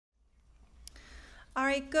All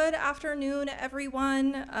right, good afternoon,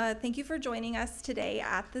 everyone. Thank you for joining us today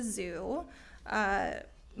at the zoo.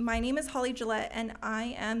 My name is Holly Gillette, and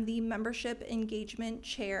I am the Membership Engagement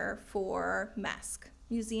Chair for MESC,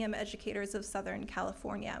 Museum Educators of Southern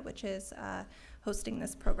California, which is hosting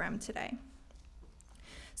this program today.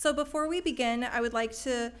 So before we begin, I would like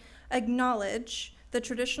to acknowledge the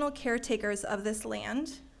traditional caretakers of this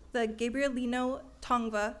land, the Gabrielino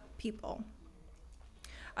Tongva people.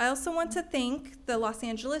 I also want to thank the Los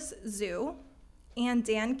Angeles Zoo and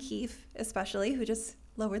Dan Keefe, especially, who just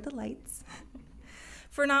lowered the lights,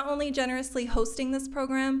 for not only generously hosting this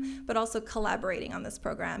program, but also collaborating on this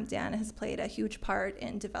program. Dan has played a huge part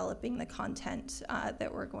in developing the content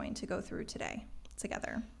that we're going to go through today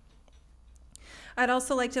together. I'd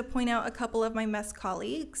also like to point out a couple of my MESC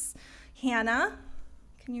colleagues. Hannah,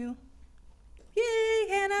 can you, yay,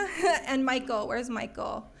 Hannah, and Michael, where's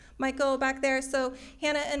Michael? Michael back there. So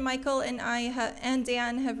Hannah and Michael and I and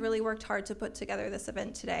Dan have really worked hard to put together this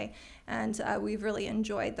event today, and we've really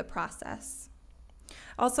enjoyed the process.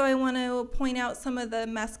 Also, I want to point out some of the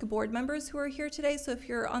MESC board members who are here today. So if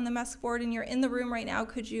you're on the MESC board and you're in the room right now,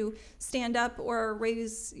 could you stand up or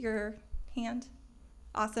raise your hand?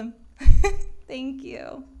 Awesome. Thank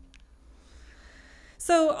you.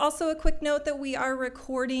 So also a quick note that we are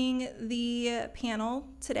recording the panel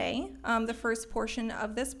today, the first portion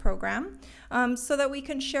of this program, so that we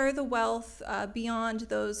can share the wealth beyond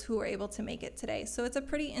those who are able to make it today. So it's a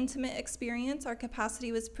pretty intimate experience. Our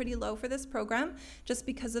capacity was pretty low for this program just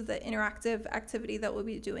because of the interactive activity that we'll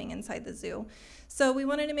be doing inside the zoo. So we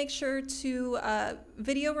wanted to make sure to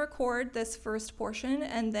video record this first portion,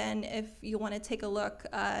 and then if you want to take a look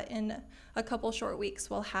in a couple short weeks,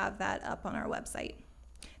 we'll have that up on our website.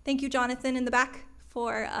 Thank you, Jonathan, in the back,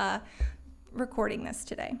 for recording this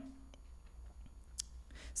today.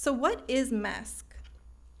 So what is MESC?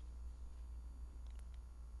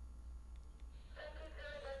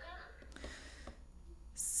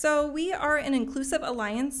 So we are an inclusive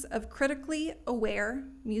alliance of critically aware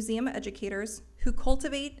museum educators who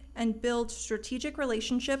cultivate and build strategic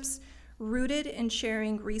relationships rooted in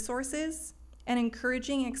sharing resources and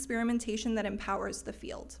encouraging experimentation that empowers the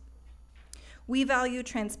field. We value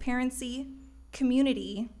transparency,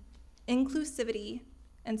 community, inclusivity,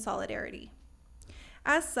 and solidarity.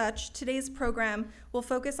 As such, today's program will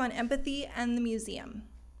focus on empathy and the museum.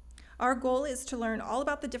 Our goal is to learn all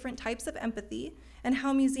about the different types of empathy and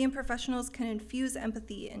how museum professionals can infuse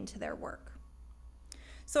empathy into their work.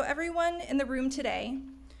 So everyone in the room today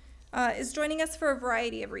is joining us for a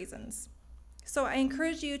variety of reasons. So I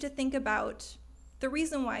encourage you to think about the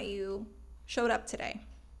reason why you showed up today,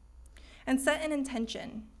 and set an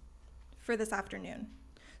intention for this afternoon.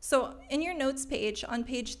 So in your notes page, on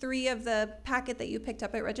page 3 of the packet that you picked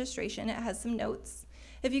up at registration, it has some notes.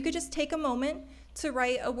 If you could just take a moment to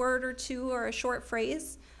write a word or two or a short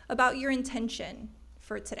phrase about your intention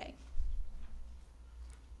for today.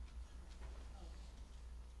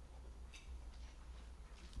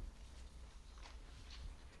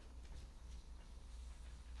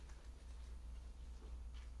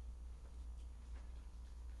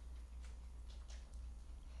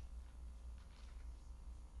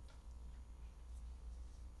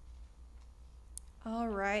 All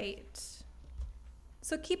right.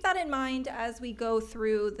 So keep that in mind as we go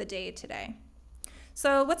through the day today.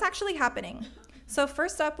 So what's actually happening? So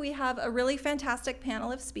first up, we have a really fantastic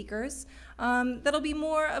panel of speakers that'll be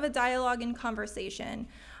more of a dialogue and conversation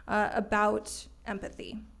about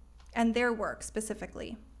empathy and their work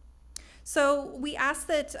specifically. So we ask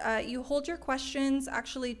that you hold your questions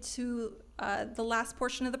actually to the last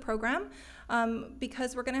portion of the program,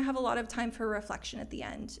 because we're going to have a lot of time for reflection at the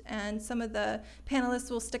end, and some of the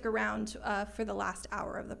panelists will stick around for the last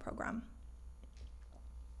hour of the program.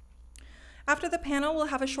 After the panel, we'll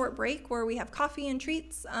have a short break where we have coffee and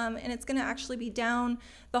treats, and it's going to actually be down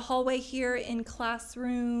the hallway here in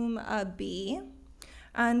classroom B,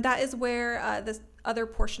 and that is where this other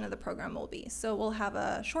portion of the program will be. So we'll have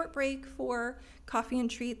a short break for coffee and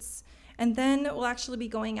treats, and then we'll actually be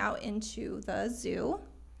going out into the zoo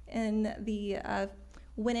in the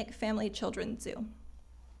Winnick Family Children's Zoo.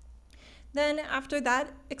 Then after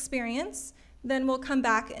that experience, then we'll come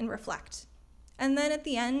back and reflect. And then at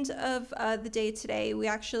the end of the day today, we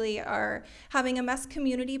actually are having a MESC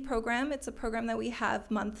community program. It's a program that we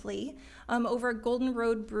have monthly over at Golden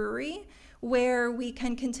Road Brewery, where we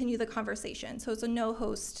can continue the conversation. So it's a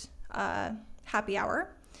no-host happy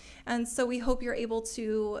hour. And so we hope you're able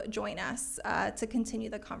to join us to continue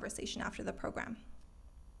the conversation after the program.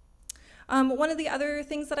 One of the other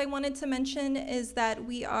things that I wanted to mention is that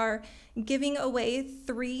we are giving away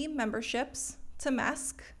 3 memberships to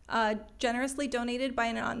MESC generously donated by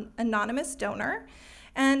an anonymous donor.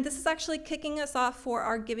 And this is actually kicking us off for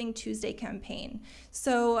our Giving Tuesday campaign.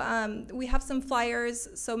 So we have some flyers,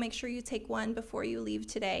 so make sure you take one before you leave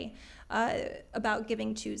today about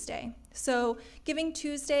Giving Tuesday. So Giving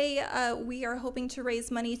Tuesday, we are hoping to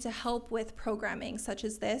raise money to help with programming such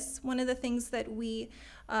as this. One of the things that we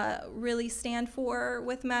really stand for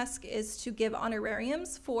with MESC is to give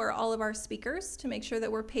honorariums for all of our speakers to make sure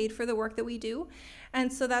that we're paid for the work that we do.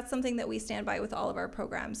 And so that's something that we stand by with all of our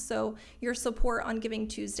programs. So your support on Giving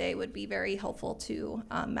Tuesday would be very helpful to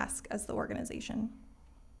MESC as the organization.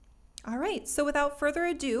 All right, so without further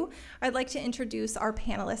ado, I'd like to introduce our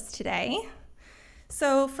panelists today.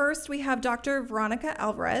 So first we have Dr. Veronica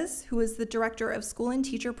Alvarez, who is the Director of School and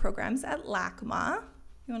Teacher Programs at LACMA.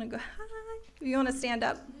 You wanna go, hi? If you wanna stand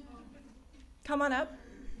up, come on up.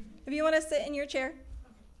 If you wanna sit in your chair.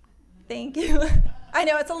 Thank you. I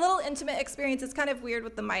know, it's a little intimate experience. It's kind of weird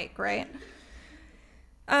with the mic, right?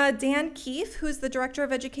 Dan Keefe, who's the Director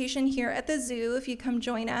of Education here at the zoo, if you come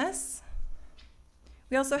join us.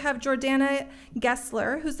 We also have Jordana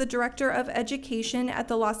Gessler, who's the Director of Education at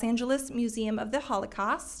the Los Angeles Museum of the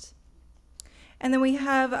Holocaust. And then we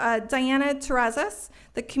have Diana Terrazas,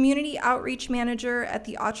 the Community Outreach Manager at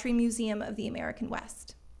the Autry Museum of the American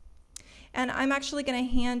West. And I'm actually going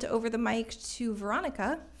to hand over the mic to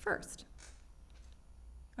Veronica first.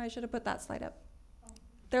 I should have put that slide up.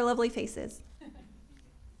 They're lovely faces.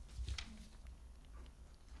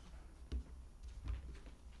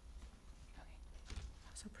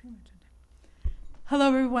 Hello,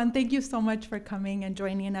 everyone. Thank you so much for coming and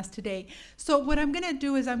joining us today. So what I'm going to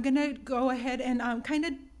do is I'm going to go ahead and kind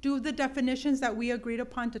of do the definitions that we agreed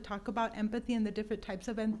upon to talk about empathy and the different types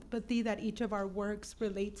of empathy that each of our works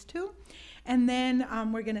relates to. And then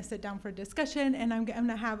we're going to sit down for discussion, and I'm going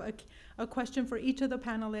to have a question for each of the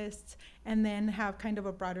panelists, and then have kind of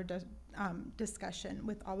a broader discussion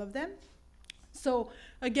with all of them. So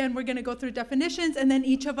again, we're going to go through definitions, and then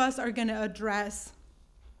each of us are going to address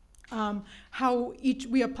how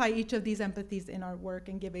we apply each of these empathies in our work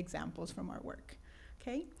and give examples from our work.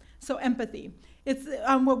 Okay, so empathy. It's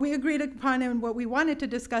what we agreed upon and what we wanted to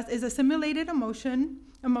discuss is a simulated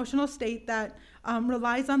emotional state that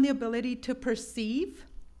relies on the ability to perceive,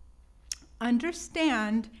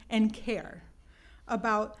 understand, and care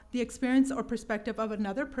about the experience or perspective of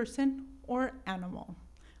another person or animal.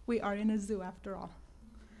 We are in a zoo after all.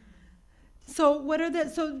 So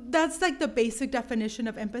that's like the basic definition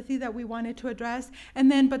of empathy that we wanted to address.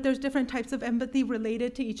 And then, but there's different types of empathy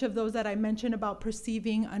related to each of those that I mentioned about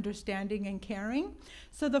perceiving, understanding, and caring.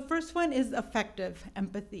 So the first one is affective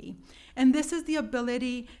empathy. And this is the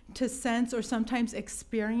ability to sense or sometimes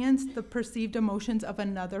experience the perceived emotions of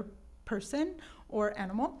another person or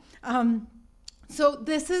animal. So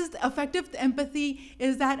this is affective empathy,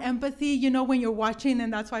 is that empathy, you know, when you're watching,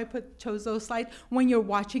 and that's why I chose those slides, when you're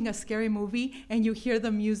watching a scary movie and you hear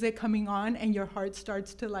the music coming on and your heart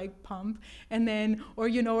starts to like pump, and then, or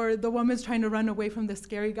you know, or the woman's trying to run away from the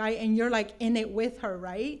scary guy and you're like in it with her,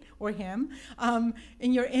 right? Or him, and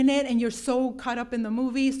you're in it and you're so caught up in the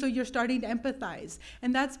movie, so you're starting to empathize.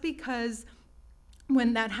 And that's because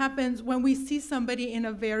when that happens, when we see somebody in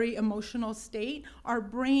a very emotional state, our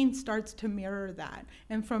brain starts to mirror that.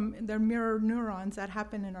 And from their mirror neurons that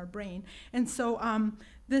happen in our brain. And so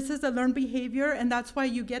this is a learned behavior, and that's why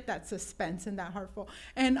you get that suspense and that heartful.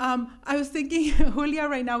 And I was thinking, Julia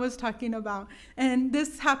right now was talking about, and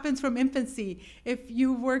this happens from infancy. If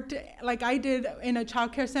you worked, like I did in a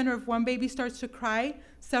child care center, if one baby starts to cry,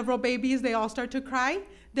 several babies, they all start to cry.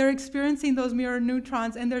 They're experiencing those mirror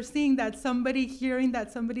neurons, and they're seeing that somebody, hearing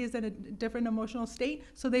that somebody is in a different emotional state,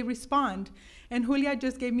 so they respond. And Julia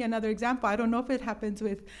just gave me another example. I don't know if it happens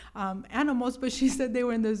with animals, but she said they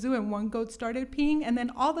were in the zoo and one goat started peeing, and then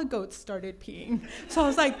all the goats started peeing. So I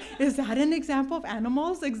was like, is that an example of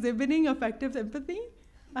animals exhibiting affective empathy?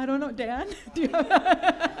 I don't know, Dan, do you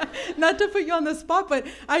have, not to put you on the spot, but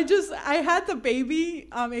I had the baby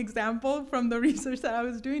example from the research that I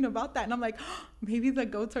was doing about that. And I'm like, oh, maybe the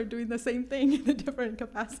goats are doing the same thing in a different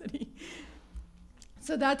capacity.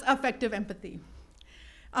 So that's affective empathy.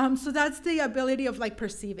 So that's the ability of like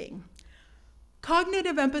perceiving.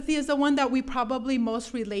 Cognitive empathy is the one that we probably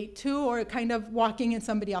most relate to, or kind of walking in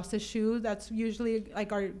somebody else's shoes. That's usually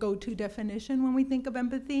like our go-to definition when we think of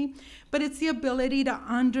empathy. But it's the ability to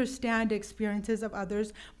understand experiences of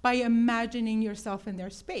others by imagining yourself in their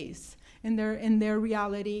space, in their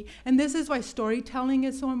reality. And this is why storytelling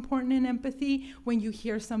is so important in empathy, when you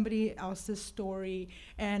hear somebody else's story.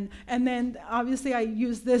 And then obviously I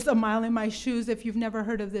use this, a mile in my shoes. If you've never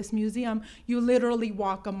heard of this museum, you literally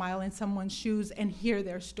walk a mile in someone's shoes and hear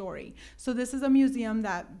their story. So this is a museum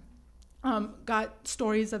that got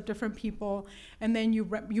stories of different people, and then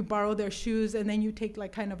you borrow their shoes, and then you take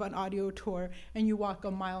like kind of an audio tour, and you walk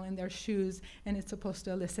a mile in their shoes, and it's supposed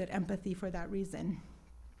to elicit empathy for that reason.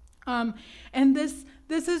 And this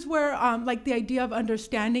is where like the idea of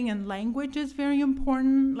understanding and language is very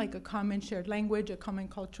important, like a common shared language, a common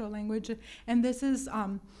cultural language. And this is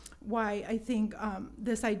why I think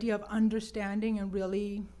this idea of understanding and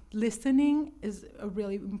really listening is a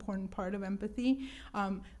really important part of empathy.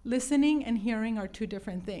 Listening and hearing are two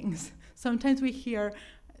different things. Sometimes we hear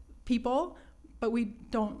people, but we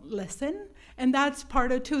don't listen. And that's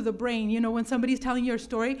part of, too, the brain. You know, when somebody's telling your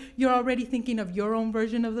story, you're already thinking of your own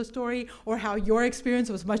version of the story, or how your experience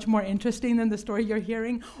was much more interesting than the story you're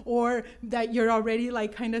hearing, or that you're already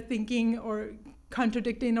like kind of thinking or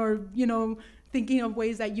contradicting, or, you know, thinking of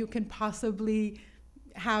ways that you can possibly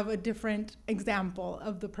have a different example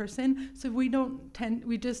of the person. So we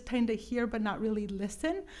just tend to hear but not really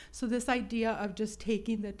listen. So this idea of just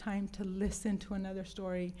taking the time to listen to another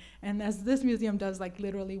story, and as this museum does, like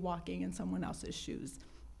literally walking in someone else's shoes,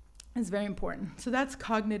 is very important. So that's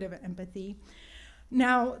cognitive empathy.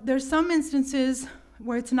 Now, there's some instances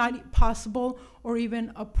where it's not possible or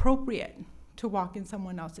even appropriate to walk in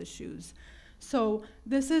someone else's shoes. So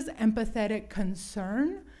this is empathetic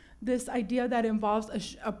concern. This idea that involves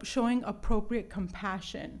showing appropriate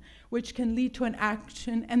compassion, which can lead to an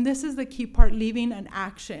action. And this is the key part, leaving an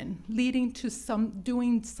action, leading to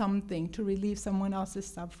doing something to relieve someone else's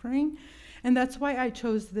suffering. And that's why I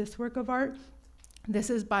chose this work of art.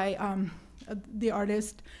 This is by the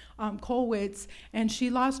artist Kollwitz, and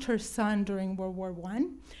she lost her son during World War I.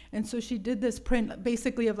 And so she did this print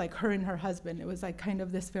basically of like her and her husband. It was like kind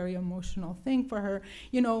of this very emotional thing for her.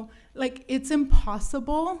 You know, like it's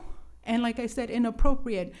impossible and, like I said,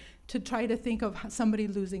 inappropriate to try to think of somebody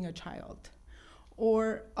losing a child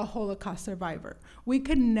or a Holocaust survivor. We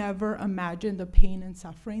could never imagine the pain and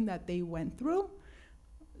suffering that they went through.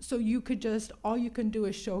 So all you can do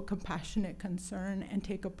is show compassionate concern and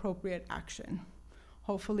take appropriate action,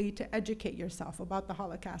 hopefully to educate yourself about the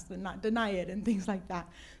Holocaust and not deny it and things like that.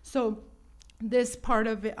 So this part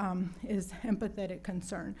of it is empathetic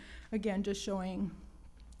concern. Again, just showing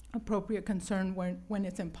appropriate concern when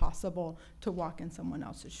it's impossible to walk in someone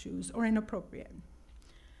else's shoes or inappropriate.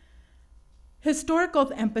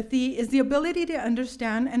 Historical empathy is the ability to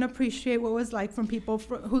understand and appreciate what was like from people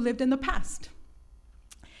who lived in the past.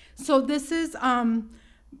 So this is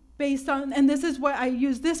based on, and this is what I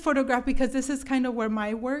use this photograph because this is kind of where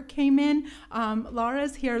my work came in.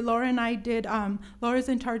 Laura's here. Laura and I did, Laura's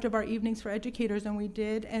in charge of our evenings for educators,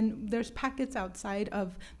 and there's packets outside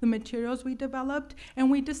of the materials we developed,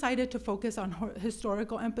 and we decided to focus on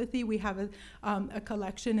historical empathy. We have a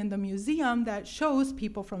collection in the museum that shows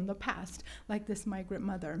people from the past, like this migrant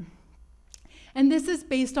mother. And this is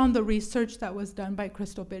based on the research that was done by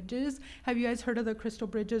Crystal Bridges. Have you guys heard of the Crystal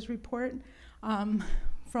Bridges report?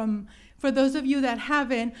 For those of you that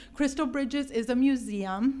haven't, Crystal Bridges is a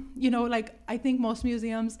museum. You know, like I think most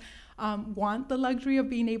museums want the luxury of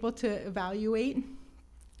being able to evaluate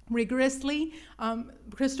rigorously.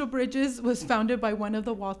 Crystal Bridges was founded by one of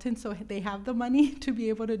the Waltons, so they have the money to be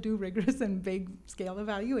able to do rigorous and big scale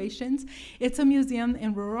evaluations. It's a museum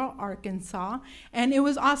in rural Arkansas, and it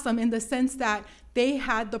was awesome in the sense that they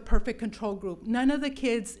had the perfect control group. None of the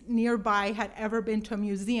kids nearby had ever been to a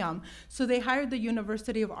museum, so they hired the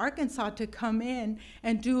University of Arkansas to come in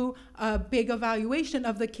and do a big evaluation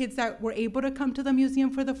of the kids that were able to come to the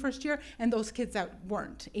museum for the first year and those kids that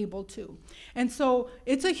weren't able to. And so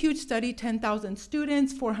it's a huge study, 10,000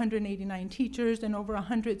 students, 489 teachers, and over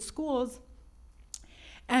 100 schools.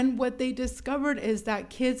 And what they discovered is that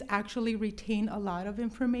kids actually retain a lot of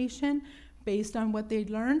information based on what they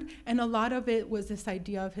learned, and a lot of it was this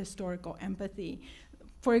idea of historical empathy.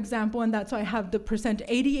 For example, and that's why I have the percent,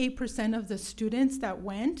 88% of the students that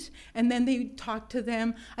went, and then they talked to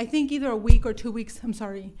them, I think either a week or 2 weeks,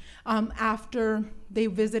 after they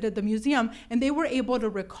visited the museum, and they were able to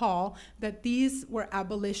recall that these were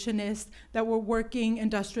abolitionists that were working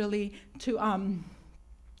industrially to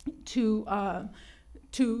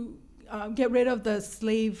get rid of the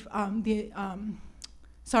slave,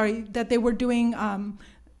 that they were doing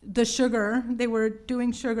the sugar. They were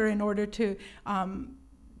doing sugar in order to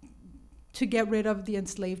get rid of the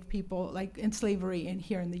enslaved people, like in slavery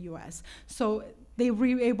here in the U.S. So they were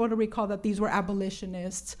able to recall that these were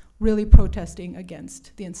abolitionists really protesting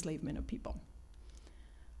against the enslavement of people.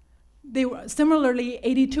 They were, similarly,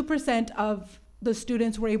 82% of the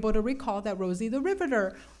students were able to recall that Rosie the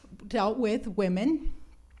Riveter dealt with women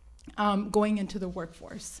going into the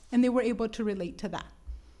workforce, and they were able to relate to that.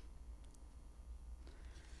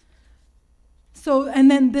 So, and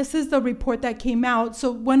then this is the report that came out. So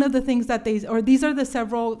one of the things that these are the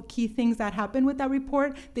several key things that happened with that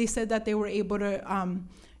report. They said that they were able to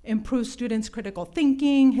improve students' critical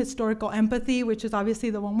thinking, historical empathy, which is obviously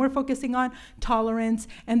the one we're focusing on, tolerance,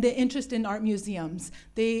 and the interest in art museums.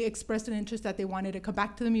 They expressed an interest that they wanted to come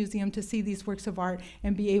back to the museum to see these works of art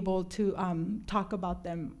and be able to talk about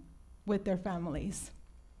them with their families.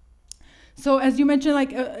 So as you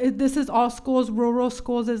mentioned, this is all schools. Rural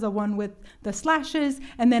schools is the one with the slashes,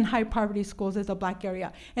 and then high poverty schools is a black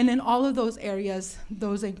area. And in all of those areas,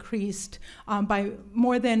 those increased by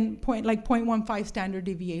more than 0.15 standard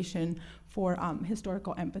deviation for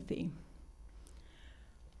historical empathy.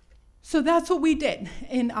 So that's what we did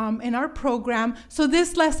in our program. So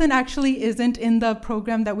this lesson actually isn't in the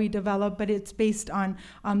program that we developed, but it's based on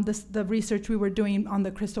the research we were doing on the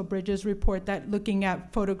Crystal Bridges report, that looking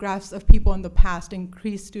at photographs of people in the past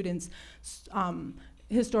increased students'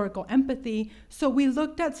 historical empathy. So we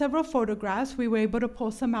looked at several photographs. We were able to pull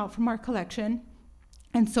some out from our collection.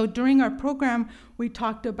 And so during our program, we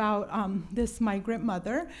talked about this migrant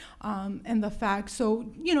mother and the fact,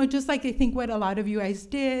 so, just like I think what a lot of you guys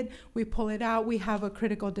did, we pull it out, we have a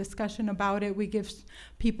critical discussion about it, we give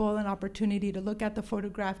people an opportunity to look at the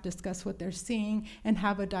photograph, discuss what they're seeing, and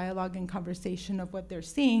have a dialogue and conversation of what they're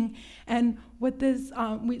seeing. And with this,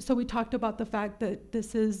 we talked about the fact that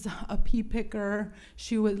this is a pea picker.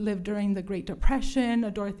 She would live during the Great Depression,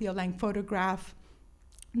 a Dorothea Lange photograph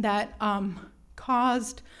that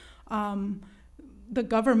caused the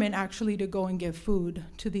government actually to go and give food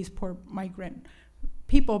to these poor migrant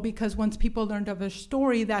people, because once people learned of her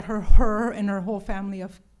story that her and her whole family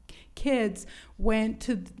of kids went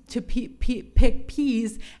to pick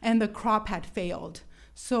peas and the crop had failed.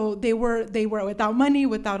 So they were without money,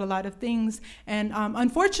 without a lot of things. And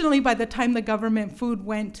unfortunately, by the time the government food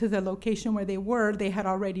went to the location where they had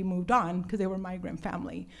already moved on because they were a migrant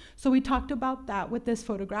family. So we talked about that with this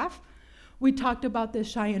photograph. We talked about this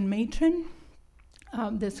Cheyenne matron,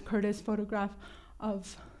 this Curtis photograph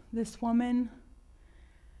of this woman.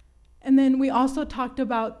 And then we also talked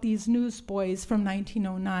about these newsboys from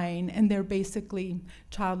 1909, and they're basically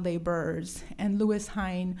child laborers. And Lewis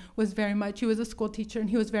Hine was he was a school teacher, and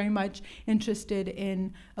he was very much interested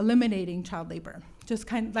in eliminating child labor. Just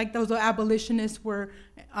kind of like those abolitionists were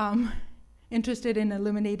interested in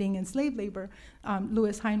eliminating enslaved labor.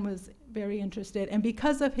 Lewis Hine was very interested, and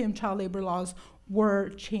because of him, child labor laws were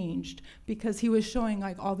changed, because he was showing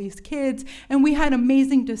all these kids, and we had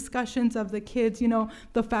amazing discussions of the kids.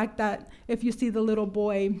 The fact that if you see the little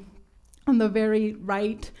boy on the very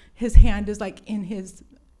right, his hand is in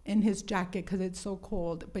his jacket because it's so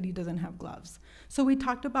cold, but he doesn't have gloves. So we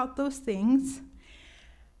talked about those things,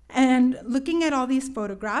 and looking at all these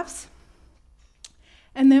photographs.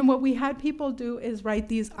 And then what we had people do is write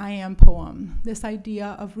these I am poem, this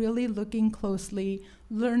idea of really looking closely,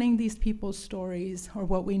 learning these people's stories or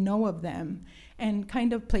what we know of them, and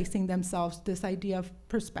kind of placing themselves, this idea of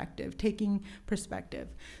perspective, taking perspective.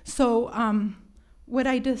 So what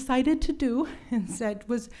I decided to do instead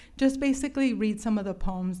was just basically read some of the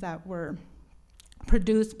poems that were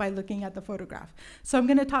produced by looking at the photograph. So I'm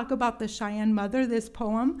going to talk about the Cheyenne mother. This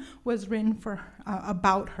poem was written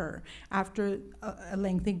about her after a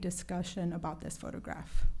lengthy discussion about this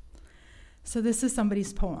photograph. So this is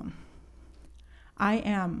somebody's poem. I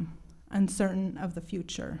am uncertain of the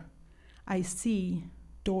future. I see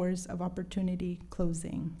doors of opportunity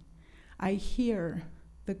closing. I hear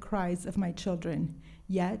the cries of my children,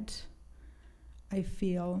 yet I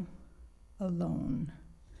feel alone.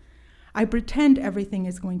 I pretend everything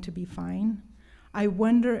is going to be fine. I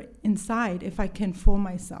wonder inside if I can fool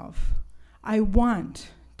myself. I want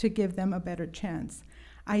to give them a better chance.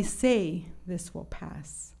 I say this will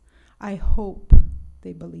pass. I hope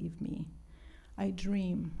they believe me. I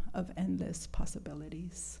dream of endless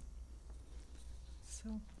possibilities.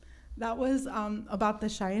 So that was about the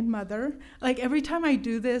Cheyenne mother. Every time I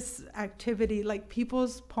do this activity,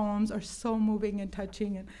 people's poems are so moving and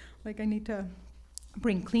touching, and I need to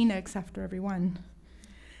bring Kleenex after everyone.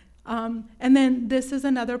 And then this is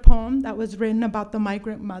another poem that was written about the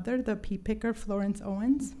migrant mother, the pea picker, Florence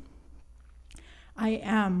Owens. I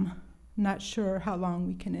am not sure how long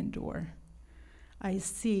we can endure. I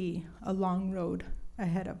see a long road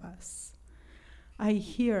ahead of us. I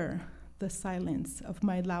hear the silence of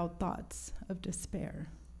my loud thoughts of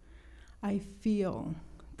despair. I feel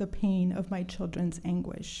the pain of my children's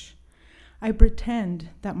anguish. I pretend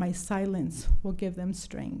that my silence will give them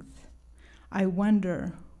strength. I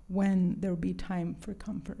wonder when there will be time for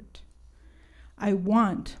comfort. I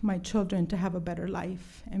want my children to have a better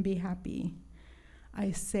life and be happy.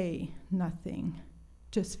 I say nothing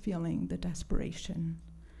just feeling the desperation.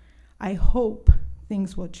 I hope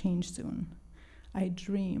things will change soon. I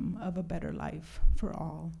dream of a better life for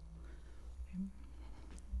all.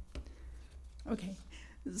 Okay,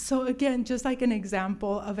 so again, just like an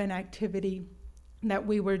example of an activity that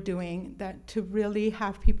we were doing that to really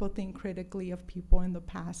have people think critically of people in the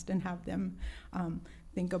past and have them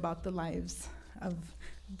think about the lives of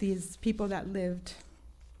these people that lived,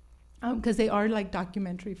 because they are like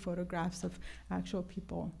documentary photographs of actual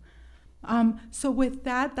people. So with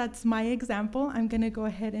that, that's my example. I'm going to go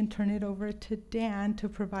ahead and turn it over to Dan to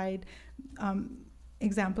provide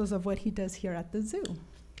examples of what he does here at the zoo.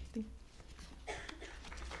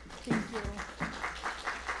 Thank you.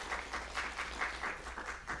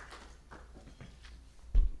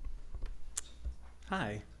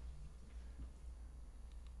 Hi.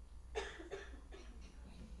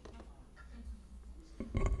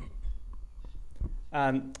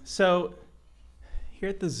 So here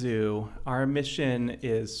at the zoo, our mission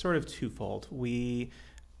is sort of twofold. We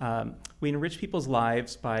enrich people's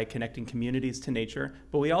lives by connecting communities to nature,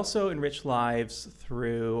 but we also enrich lives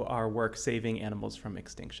through our work saving animals from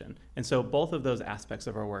extinction. And so both of those aspects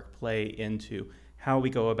of our work play into how we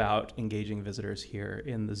go about engaging visitors here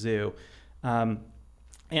in the zoo.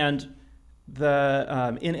 In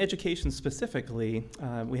education specifically,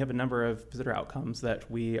 we have a number of visitor outcomes that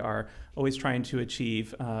we are always trying to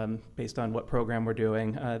achieve based on what program we're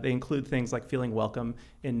doing. They include things like feeling welcome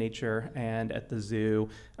in nature and at the zoo,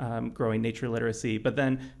 growing nature literacy, but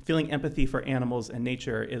then feeling empathy for animals and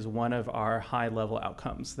nature is one of our high-level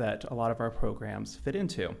outcomes that a lot of our programs fit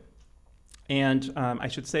into. And I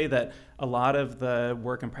should say that a lot of the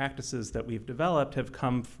work and practices that we've developed have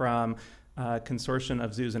come from a consortium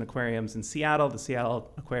of zoos and aquariums in Seattle, the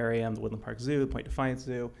Seattle Aquarium, the Woodland Park Zoo, the Point Defiance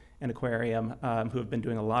Zoo, and Aquarium, who have been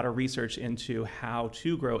doing a lot of research into how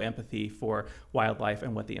to grow empathy for wildlife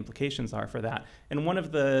and what the implications are for that. And one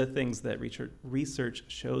of the things that research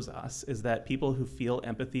shows us is that people who feel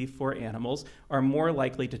empathy for animals are more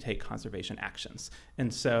likely to take conservation actions.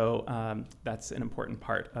 And so that's an important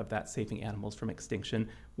part of that saving animals from extinction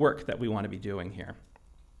work that we want to be doing here.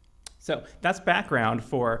 So that's background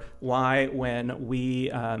for why when we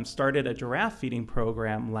started a giraffe feeding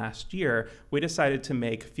program last year, we decided to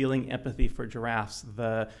make feeling empathy for giraffes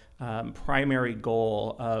the primary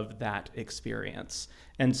goal of that experience.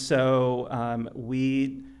 And so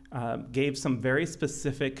we gave some very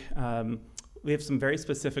specific we have some very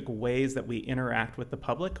specific ways that we interact with the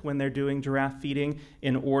public when they're doing giraffe feeding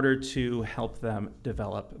in order to help them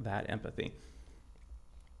develop that empathy.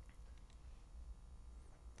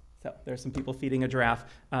 So there's some people feeding a giraffe.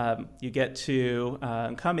 You get to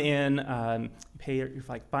come in, you pay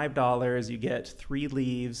like $5, you get 3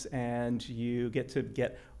 leaves, and you get to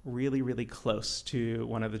get really, really close to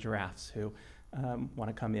one of the giraffes who want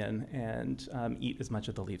to come in and eat as much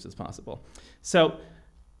of the leaves as possible. So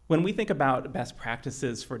when we think about best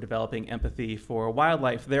practices for developing empathy for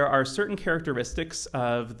wildlife, there are certain characteristics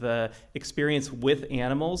of the experience with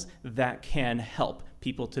animals that can help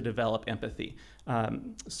people to develop empathy.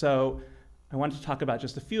 So I wanted to talk about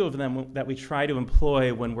just a few of them that we try to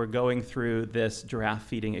employ when we're going through this giraffe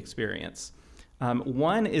feeding experience.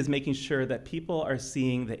 One is making sure that people are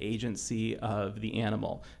seeing the agency of the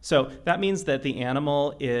animal. So that means that the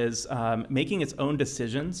animal is making its own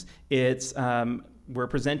decisions. We're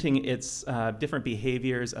presenting its different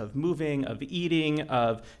behaviors of moving, of eating,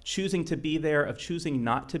 of choosing to be there, of choosing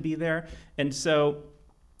not to be there. And so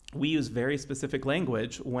we use very specific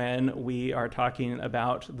language when we are talking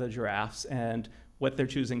about the giraffes and what they're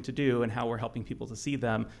choosing to do and how we're helping people to see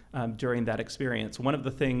them during that experience. One of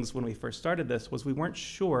the things when we first started this was we weren't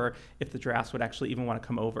sure if the giraffes would actually even want to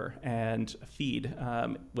come over and feed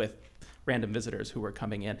with random visitors who were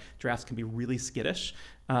coming in. Giraffes can be really skittish.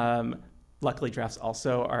 Luckily, giraffes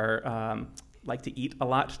also are like to eat a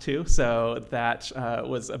lot too, so that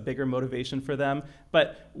was a bigger motivation for them.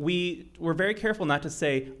 But we were very careful not to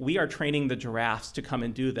say we are training the giraffes to come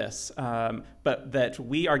and do this, but that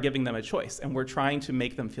we are giving them a choice, and we're trying to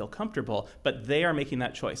make them feel comfortable, but they are making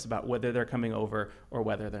that choice about whether they're coming over or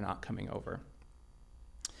whether they're not coming over.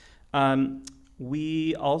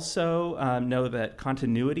 We also know that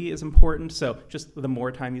continuity is important, so just the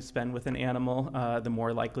more time you spend with an animal, the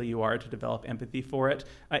more likely you are to develop empathy for it.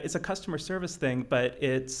 It's a customer service thing, but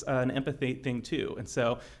it's an empathy thing too, and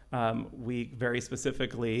so we very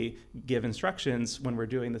specifically give instructions when we're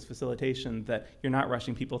doing this facilitation that you're not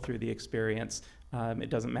rushing people through the experience. It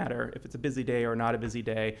doesn't matter if it's a busy day or not a busy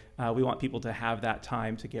day. We want people to have that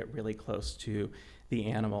time to get really close to the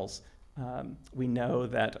animals. We know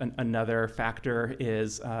that another factor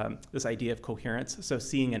is this idea of coherence. So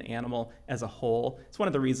seeing an animal as a whole. It's one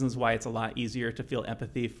of the reasons why it's a lot easier to feel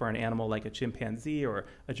empathy for an animal like a chimpanzee or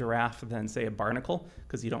a giraffe than, say, a barnacle,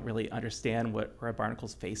 because you don't really understand where a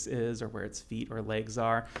barnacle's face is or where its feet or legs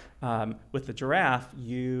are. With the giraffe,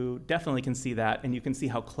 you definitely can see that, and you can see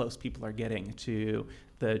how close people are getting to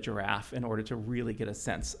the giraffe in order to really get a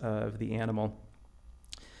sense of the animal.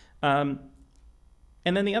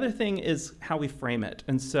 And then the other thing is how we frame it.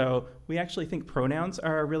 And so we actually think pronouns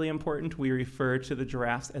are really important. We refer to the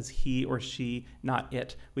giraffes as he or she, not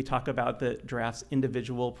it. We talk about the giraffes'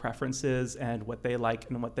 individual preferences and what they like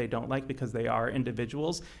and what they don't like, because they are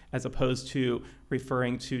individuals, as opposed to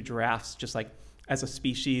referring to giraffes just like as a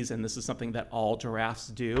species, and this is something that all giraffes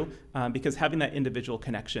do, because having that individual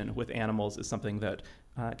connection with animals is something that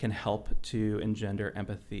can help to engender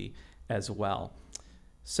empathy as well.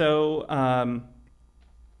 So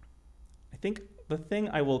I think the thing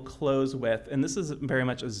I will close with, and this is very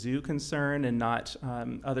much a zoo concern and not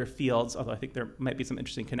other fields, although I think there might be some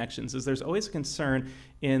interesting connections, is there's always a concern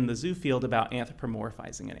in the zoo field about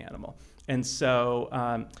anthropomorphizing an animal. And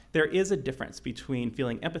so there is a difference between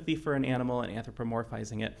feeling empathy for an animal and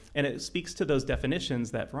anthropomorphizing it. And it speaks to those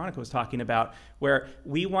definitions that Veronica was talking about, where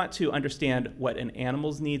we want to understand what an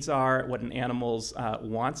animal's needs are, what an animal's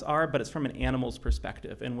wants are, but it's from an animal's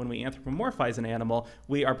perspective. And when we anthropomorphize an animal,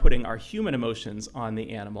 we are putting our human emotions on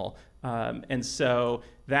the animal. And so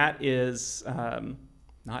that is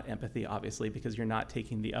not empathy, obviously, because you're not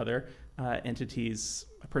taking the other entity's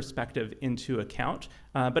perspective into account.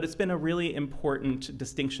 But it's been a really important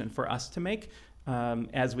distinction for us to make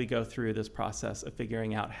as we go through this process of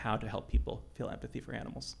figuring out how to help people feel empathy for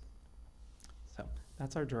animals. So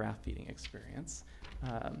that's our giraffe feeding experience.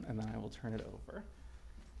 And then I will turn it over.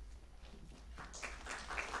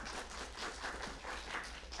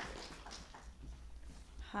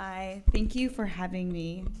 Hi, thank you for having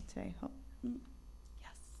me today. Oh,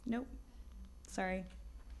 yes, nope, sorry.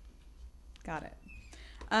 Got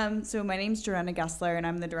it. So my name's Joanna Gessler, and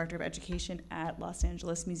I'm the Director of Education at Los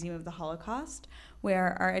Angeles Museum of the Holocaust,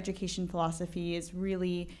 where our education philosophy is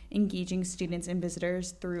really engaging students and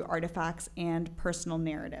visitors through artifacts and personal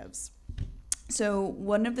narratives. So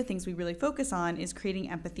one of the things we really focus on is creating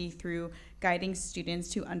empathy through guiding students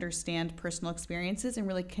to understand personal experiences and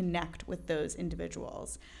really connect with those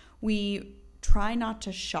individuals. We try not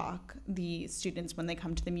to shock the students when they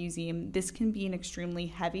come to the museum. This can be an extremely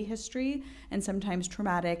heavy history and sometimes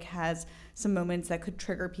traumatic, has some moments that could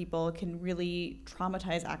trigger people, can really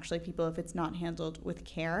traumatize actually people if it's not handled with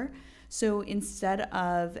care. So instead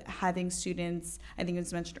of having students, I think it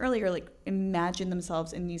was mentioned earlier, like imagine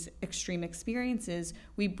themselves in these extreme experiences,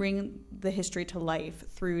 we bring the history to life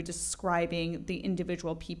through describing the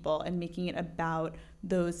individual people and making it about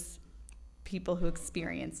those people who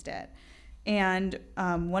experienced it. And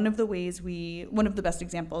one of the best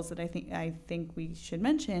examples that I think we should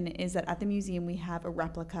mention is that at the museum we have a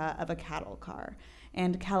replica of a cattle car.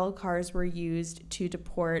 And cattle cars were used to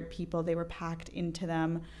deport people. They were packed into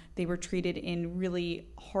them. They were treated in really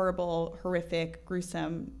horrible, horrific,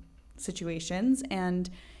 gruesome situations. And,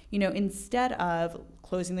 you know, instead of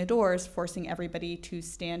closing the doors, forcing everybody to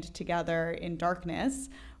stand together in darkness,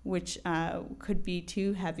 which could be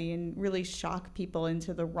too heavy and really shock people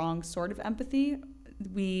into the wrong sort of empathy,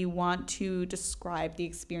 we want to describe the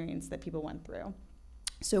experience that people went through.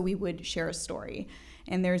 So we would share a story.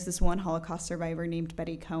 And there's this one Holocaust survivor named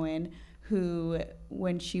Betty Cohen who,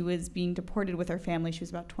 when she was being deported with her family, she was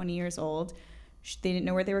about 20 years old, they didn't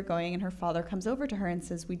know where they were going, and her father comes over to her and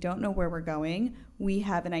says, "We don't know where we're going. We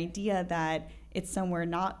have an idea that it's somewhere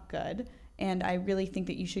not good, and I really think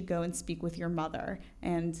that you should go and speak with your mother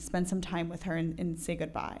and spend some time with her and say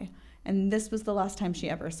goodbye." And this was the last time she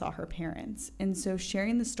ever saw her parents. And so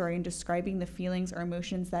sharing the story and describing the feelings or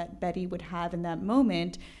emotions that Betty would have in that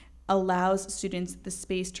moment allows students the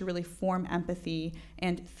space to really form empathy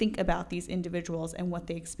and think about these individuals and what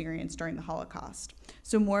they experienced during the Holocaust.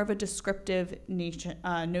 So more of a descriptive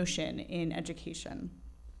notion in education.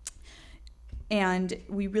 And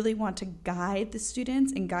we really want to guide the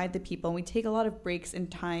students and guide the people. And we take a lot of breaks in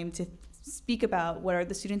time to speak about what are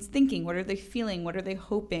the students thinking, what are they feeling, what are they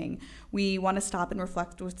hoping. We want to stop and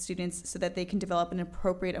reflect with students so that they can develop an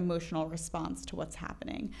appropriate emotional response to what's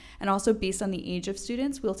happening. And also based on the age of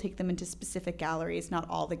students, we'll take them into specific galleries, not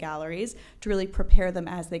all the galleries, to really prepare them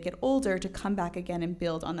as they get older to come back again and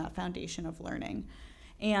build on that foundation of learning.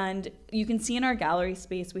 And you can see in our gallery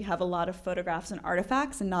space, we have a lot of photographs and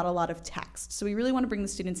artifacts and not a lot of text. So we really want to bring the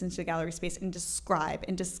students into the gallery space and describe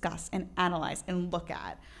and discuss and analyze and look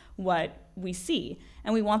at what we see.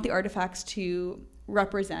 And we want the artifacts to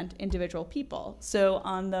represent individual people. So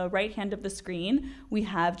on the right hand of the screen, we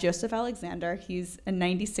have Joseph Alexander. He's a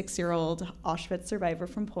 96-year-old Auschwitz survivor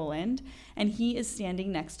from Poland, and he is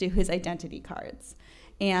standing next to his identity cards.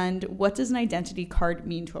 And what does an identity card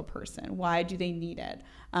mean to a person? Why do they need it?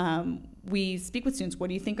 We speak with students, what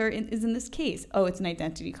do you think is in this case? Oh, it's an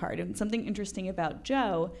identity card. And something interesting about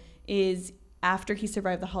Joe is after he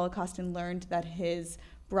survived the Holocaust and learned that his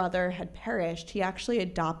brother had perished, he actually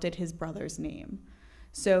adopted his brother's name.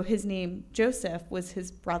 So his name, Joseph, was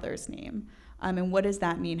his brother's name. And what does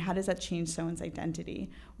that mean? How does that change someone's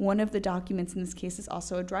identity? One of the documents in this case is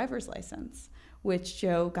also a driver's license, which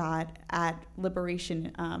Joe got at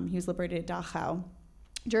liberation. He was liberated at Dachau,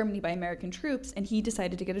 Germany, by American troops, and he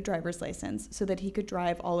decided to get a driver's license so that he could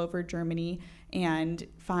drive all over Germany and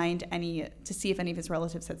to see if any of his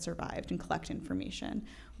relatives had survived and collect information.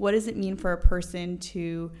 What does it mean for a person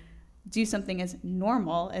to do something as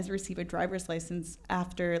normal as receive a driver's license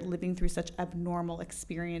after living through such abnormal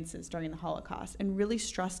experiences during the Holocaust, and really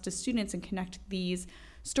stress to students and connect these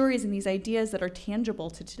stories and these ideas that are tangible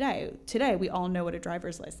to today. Today, we all know what a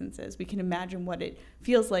driver's license is. We can imagine what it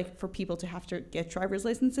feels like for people to have to get driver's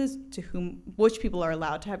licenses, which people are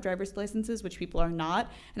allowed to have driver's licenses, which people are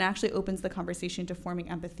not, and actually opens the conversation to forming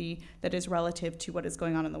empathy that is relative to what is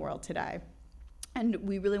going on in the world today. And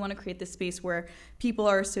we really want to create this space where people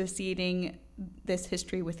are associating this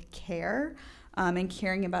history with care and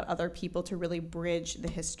caring about other people to really bridge the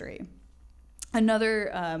history.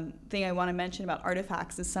 Another thing I want to mention about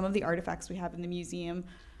artifacts is some of the artifacts we have in the museum,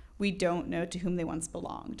 we don't know to whom they once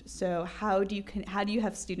belonged. So how do you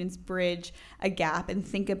have students bridge a gap and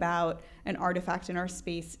think about an artifact in our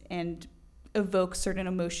space and evoke certain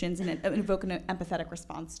emotions and evoke an empathetic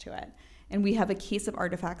response to it? And we have a case of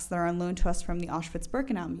artifacts that are on loan to us from the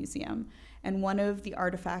Auschwitz-Birkenau Museum. And one of the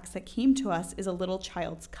artifacts that came to us is a little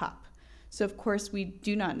child's cup. So of course we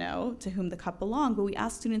do not know to whom the cup belonged, but we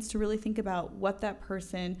ask students to really think about what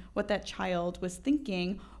that child was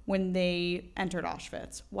thinking when they entered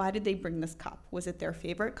Auschwitz. Why did they bring this cup? Was it their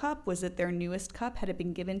favorite cup? Was it their newest cup? Had it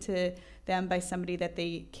been given to them by somebody that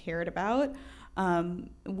they cared about?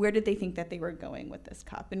 Where did they think that they were going with this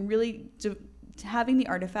cup? And really having the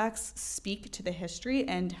artifacts speak to the history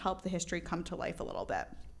and help the history come to life a little bit.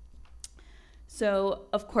 So,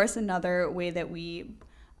 of course, another way that we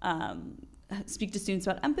speak to students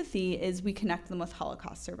about empathy is we connect them with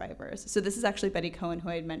Holocaust survivors. So this is actually Betty Cohen, who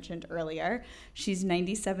I had mentioned earlier. She's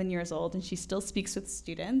 97 years old, and she still speaks with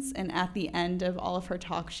students. And at the end of all of her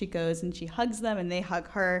talks, she goes and she hugs them, and they hug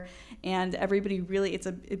her. And everybody really, it's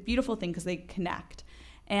a beautiful thing because they connect.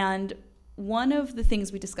 And one of the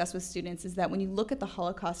things we discuss with students is that when you look at the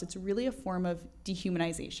Holocaust, it's really a form of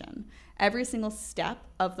dehumanization. Every single step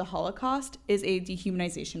of the Holocaust is a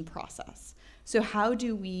dehumanization process. So how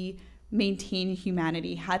do we maintain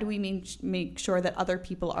humanity? How do we make sure that other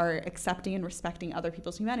people are accepting and respecting other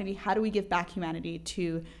people's humanity? How do we give back humanity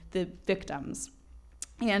to the victims?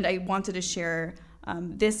 And I wanted to share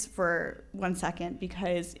this for 1 second,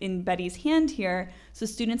 because in Betty's hand here, so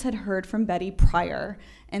students had heard from Betty prior,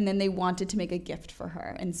 and then they wanted to make a gift for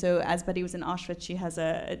her. And so as Betty was in Auschwitz, she has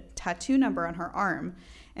a tattoo number on her arm.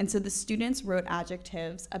 And so the students wrote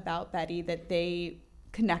adjectives about Betty that they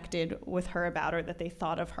connected with her about, or that they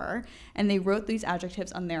thought of her, and they wrote these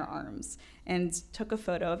adjectives on their arms and took a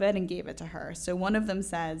photo of it and gave it to her. So one of them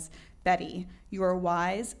says, Betty, you are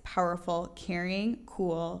wise, powerful, caring,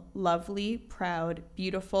 cool, lovely, proud,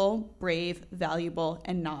 beautiful, brave, valuable,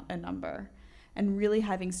 and not a number. And really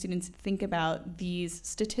having students think about these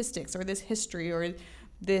statistics or this history or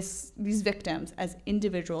these victims as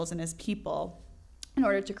individuals and as people in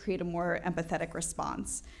order to create a more empathetic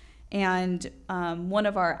response. And one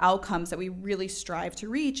of our outcomes that we really strive to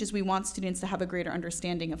reach is we want students to have a greater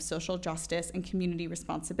understanding of social justice and community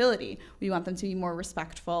responsibility. We want them to be more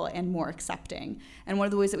respectful and more accepting. And one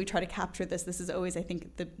of the ways that we try to capture this is always, I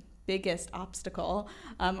think, the biggest obstacle,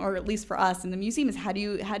 or at least for us in the museum, is how do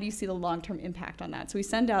you see the long-term impact on that? So we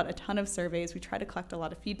send out a ton of surveys. We try to collect a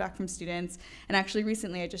lot of feedback from students. And actually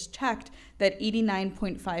recently I just checked that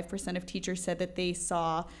 89.5% of teachers said that they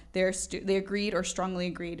saw they agreed or strongly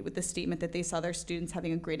agreed with the statement that they saw their students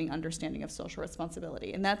having a greater understanding of social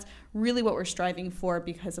responsibility. And that's really what we're striving for,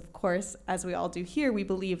 because of course, as we all do here, we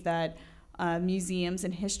believe that museums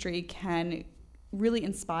and history can really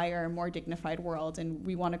inspire a more dignified world, and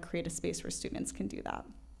we want to create a space where students can do that.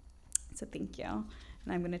 So thank you.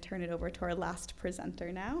 And I'm going to turn it over to our last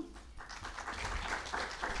presenter now.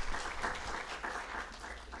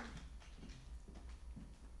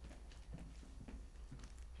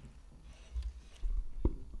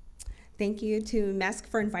 Thank you to MESC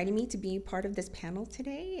for inviting me to be part of this panel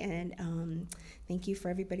today, and thank you for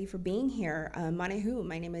everybody for being here. Manahu,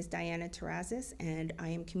 my name is Diana Terrazas, and I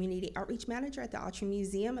am Community Outreach Manager at the Autry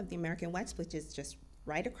Museum of the American West, which is just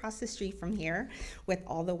right across the street from here with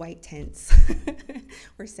all the white tents.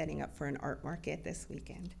 We're setting up for an art market this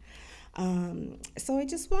weekend. So I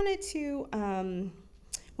just wanted to,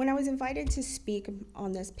 when I was invited to speak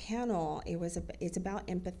on this panel, it's about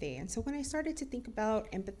empathy. And so when I started to think about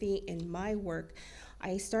empathy in my work,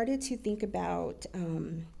 I started to think about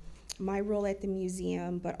my role at the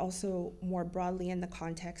museum, but also more broadly in the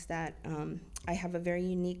context that I have a very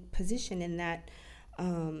unique position in that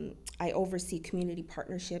I oversee community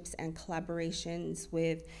partnerships and collaborations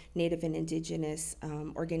with Native and Indigenous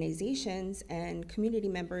organizations and community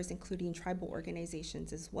members, including tribal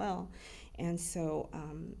organizations as well. And so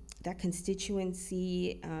that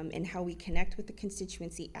constituency and how we connect with the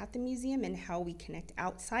constituency at the museum and how we connect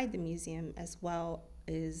outside the museum as well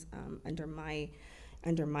is under my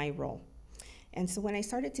role. And so when I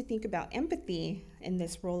started to think about empathy in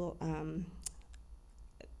this role,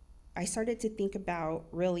 I started to think about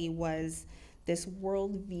really was this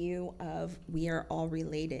worldview of we are all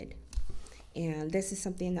related. And this is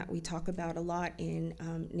something that we talk about a lot in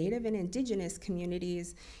Native and Indigenous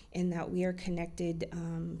communities, in that we are connected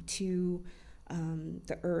to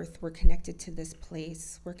the earth, we're connected to this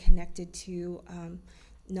place, we're connected to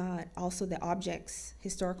not also the objects,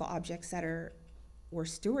 historical objects that we're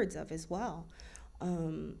stewards of as well.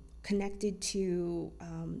 Connected to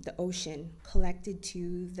the ocean, connected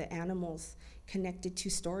to the animals, connected to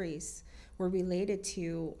stories. We're related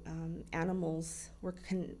to animals.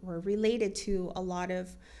 We're related to a lot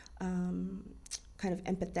of kind of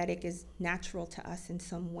empathetic is natural to us in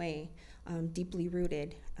some way, deeply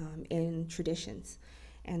rooted in traditions.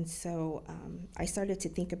 And so I started to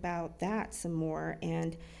think about that some more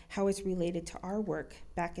and how it's related to our work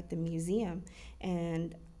back at the museum.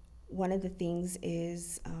 And one of the things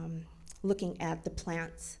is looking at the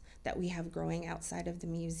plants that we have growing outside of the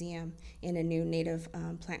museum in a new native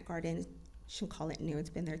plant garden. Shouldn't call it new, it's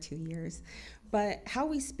been there 2 years. But how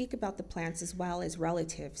we speak about the plants as well as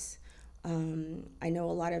relatives. I know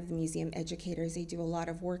a lot of the museum educators, they do a lot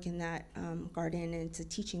of work in that garden, and it's a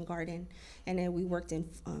teaching garden. And then we worked in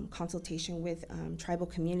consultation with tribal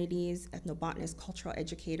communities, ethnobotanists, cultural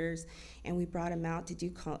educators, and we brought them out to do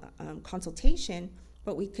consultation.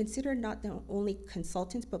 But we considered not only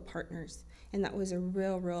consultants, but partners. And that was a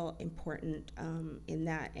real important in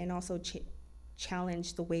that. And also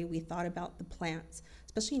challenged the way we thought about the plants,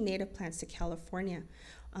 especially native plants to California,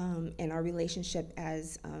 and our relationship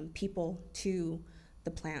as people to the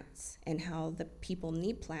plants, and how the people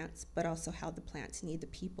need plants, but also how the plants need the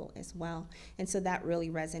people as well. And so that really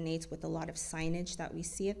resonates with a lot of signage that we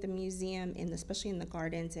see at the museum, and especially in the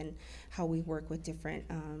gardens, and how we work with different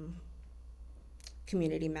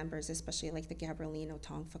community members, especially like the Gabrielino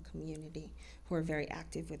Tongfa community, who are very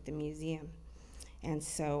active with the museum. And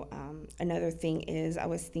so another thing is I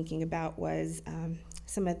was thinking about was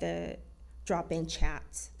some of the drop-in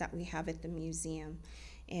chats that we have at the museum,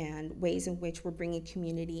 and ways in which we're bringing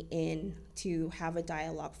community in to have a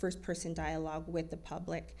dialogue, first-person dialogue with the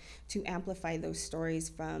public, to amplify those stories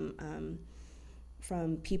from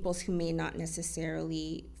peoples who may not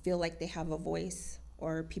necessarily feel like they have a voice,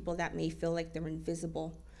 or people that may feel like they're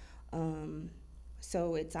invisible.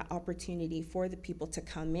 So it's an opportunity for the people to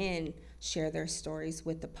come in, share their stories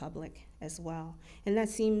with the public as well. And that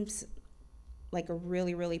seems like a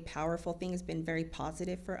really powerful thing. It's been very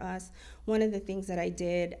positive for us. One of the things that I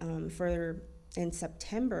did in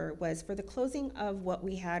September was, for the closing of what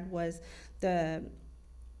we had, was the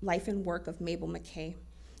life and work of Mabel McKay.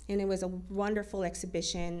 And it was a wonderful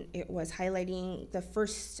exhibition. It was highlighting the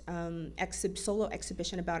first solo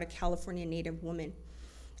exhibition about a California Native woman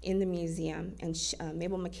in the museum. And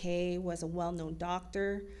Mabel McKay was a well-known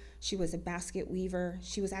doctor. She was a basket weaver.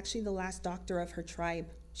 She was actually the last doctor of her tribe.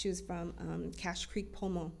 She was from Cache Creek,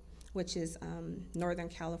 Pomo, which is Northern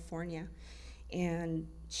California. And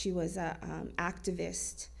she was an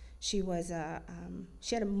activist. She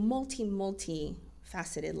had a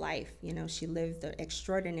multi-faceted life. You know, she lived an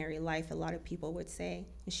extraordinary life, a lot of people would say,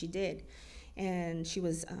 and she did. And she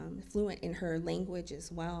was fluent in her language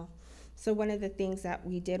as well. So one of the things that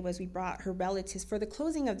we did was we brought her relatives, for the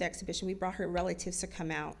closing of the exhibition, we brought her relatives to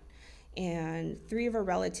come out. And 3 of her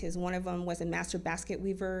relatives, one of them was a master basket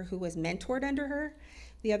weaver who was mentored under her.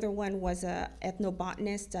 The other one was a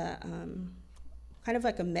ethnobotanist, kind of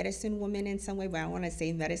like a medicine woman in some way, but I don't want to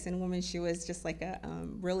say medicine woman. She was just like a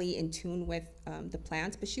really in tune with the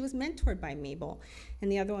plants, but she was mentored by Mabel.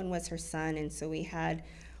 And the other one was her son. And so we had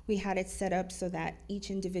we had it set up so that each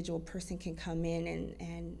individual person can come in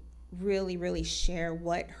and really, really share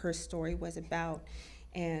what her story was about.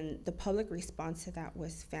 And the public response to that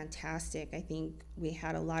was fantastic. I think we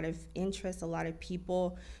had a lot of interest, a lot of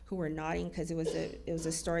people who were nodding because it was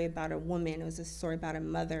a story about a woman, it was a story about a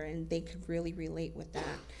mother, and they could really relate with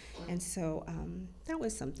that. And so that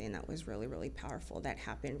was something that was really, really powerful that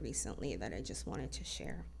happened recently that I just wanted to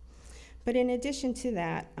share. But in addition to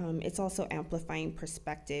that, it's also amplifying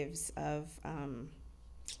perspectives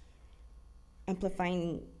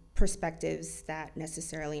that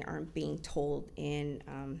necessarily aren't being told in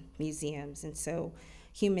museums. And so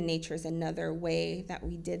human nature is another way that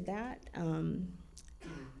we did that,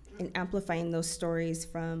 in amplifying those stories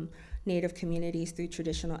from Native communities through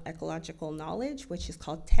traditional ecological knowledge, which is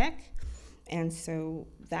called tech. And so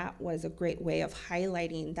that was a great way of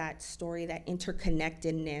highlighting that story, that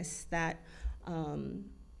interconnectedness, that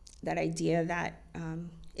idea that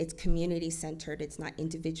it's community-centered, it's not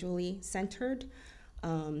individually centered,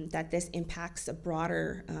 that this impacts a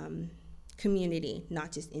broader community,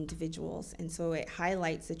 not just individuals. And so it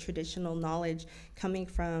highlights the traditional knowledge coming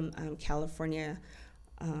from California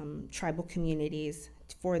tribal communities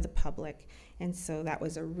for the public. And so that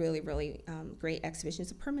was a really, really great exhibition.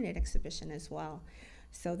 It's a permanent exhibition as well.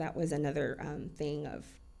 So that was another thing of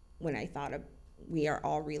when I thought of we are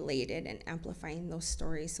all related and amplifying those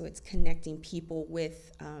stories. So it's connecting people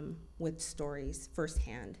with stories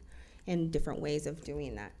firsthand and different ways of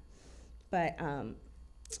doing that. But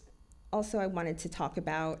also I wanted to talk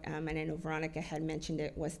about, and I know Veronica had mentioned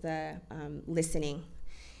it, was the listening.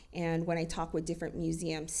 And when I talk with different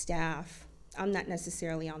museum staff, I'm not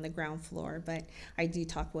necessarily on the ground floor, but I do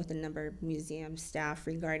talk with a number of museum staff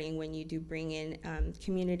regarding when you do bring in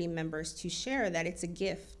community members to share that it's a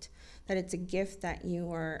gift, that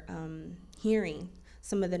you are hearing.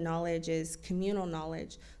 Some of the knowledge is communal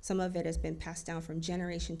knowledge. Some of it has been passed down from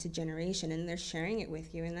generation to generation, and they're sharing it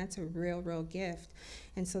with you, and that's a real, real gift.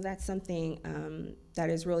 And so that's something that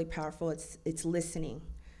is really powerful. It's listening.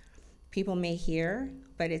 People may hear,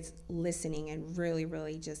 but it's listening, and really,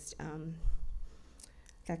 really just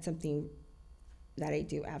that's something that I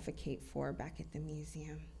do advocate for back at the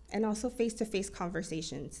museum. And also face-to-face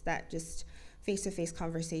conversations, that just face-to-face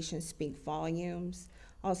conversations speak volumes.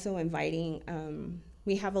 Also inviting,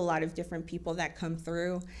 we have a lot of different people that come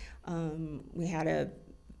through. We had a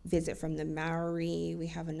visit from the Maori. We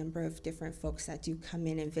have a number of different folks that do come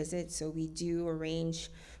in and visit. So we do arrange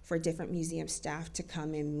for different museum staff to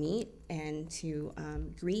come and meet and to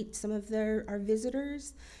greet some of our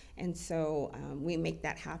visitors. And so we make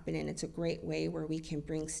that happen, and it's a great way where we can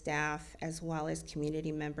bring staff as well as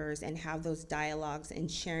community members and have those dialogues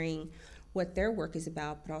and sharing what their work is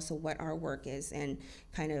about, but also what our work is, and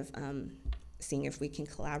kind of seeing if we can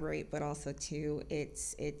collaborate, but also too,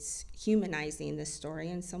 it's humanizing the story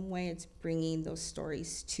in some way. It's bringing those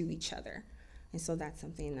stories to each other. And so that's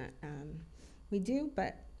something that we do,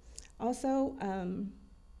 but also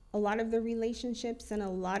a lot of the relationships and a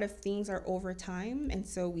lot of things are over time, and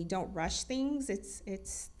so we don't rush things.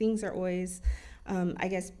 Things are always, I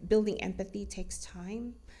guess, building empathy takes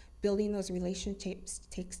time. Building those relationships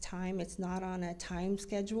takes time. It's not on a time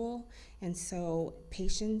schedule, and so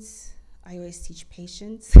patience, I always teach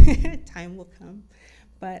patience. Time will come.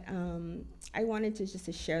 But I wanted to just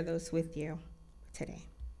to share those with you today.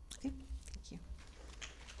 Okay, thank you.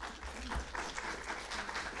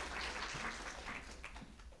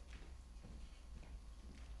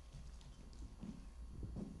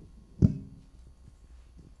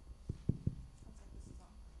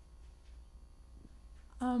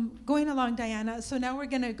 Going along, Diana, so now we're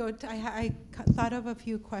going to go to, I thought of a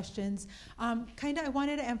few questions. I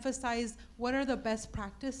wanted to emphasize what are the best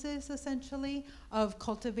practices, essentially, of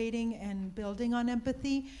cultivating and building on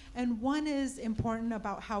empathy. And one is important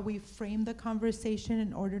about how we frame the conversation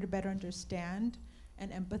in order to better understand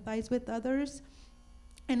and empathize with others.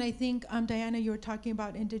 And I think, Diana, you were talking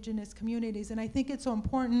about indigenous communities, and I think it's so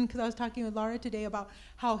important, because I was talking with Laura today about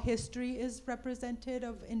how history is represented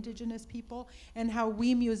of indigenous people and how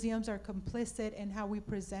we museums are complicit in how we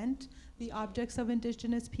present the objects of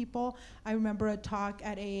indigenous people. I remember a talk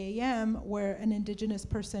at AAM where an indigenous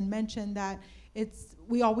person mentioned that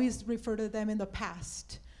we always refer to them in the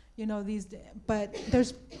past, but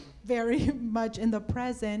there's very much in the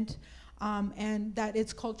present. And that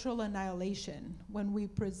it's cultural annihilation when we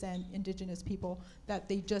present indigenous people, that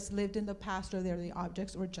they just lived in the past, or they're the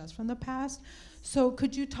objects, or just from the past. So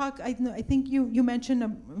could you talk, I think you mentioned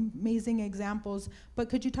amazing examples,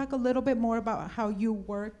 but could you talk a little bit more about how you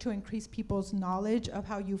work to increase people's knowledge of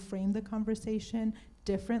how you frame the conversation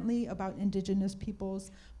differently about indigenous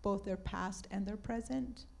peoples, both their past and their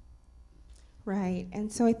present? Right,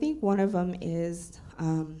 and so I think one of them is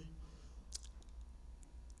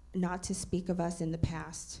not to speak of us in the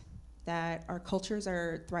past, that our cultures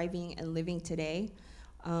are thriving and living today.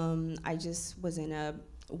 I just was in a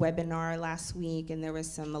webinar last week, and there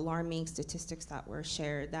was some alarming statistics that were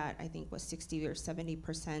shared that I think was 60 or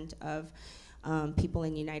 70% of people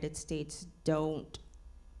in the United States don't,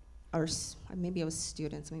 or maybe it was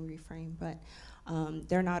students, let me reframe, but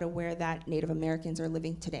they're not aware that Native Americans are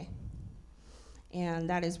living today. And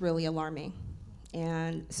that is really alarming.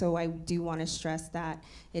 And so I do want to stress that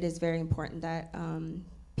it is very important that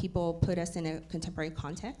people put us in a contemporary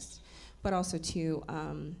context, but also too,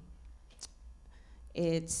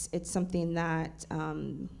 it's something that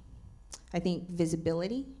I think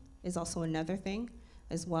visibility is also another thing,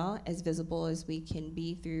 as well, as visible as we can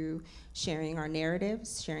be through sharing our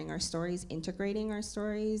narratives, sharing our stories, integrating our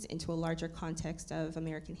stories into a larger context of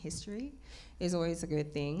American history is always a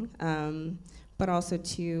good thing. But also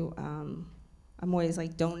too, I'm always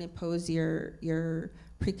like, don't impose your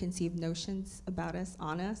preconceived notions about us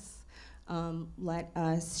on us. Let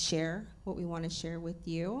us share what we want to share with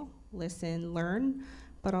you, listen, learn.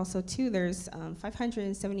 But also too, there's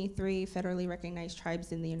 573 federally recognized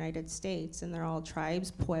tribes in the United States, and they're all tribes,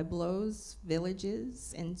 pueblos,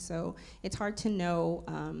 villages, and so it's hard to know,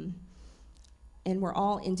 and we're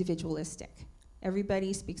all individualistic.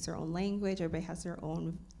 Everybody speaks their own language, everybody has their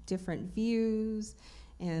own different views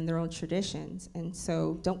and their own traditions, and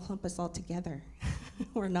so don't clump us all together.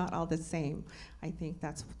 We're not all the same. I think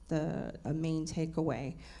that's a main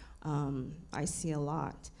takeaway I see a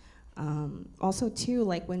lot. Also too,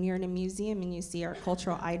 like when you're in a museum and you see our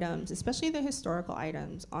cultural items, especially the historical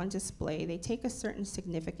items on display, they take a certain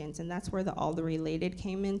significance, and that's where all the related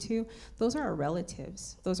came into. Those are our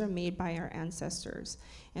relatives. Those are made by our ancestors.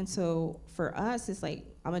 And so for us, it's like,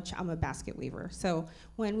 I'm a basket weaver. So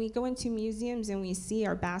when we go into museums and we see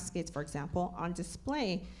our baskets, for example, on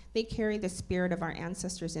display, they carry the spirit of our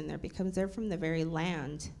ancestors in there because they're from the very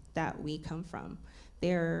land that we come from.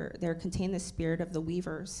 They're contain the spirit of the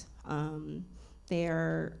weavers.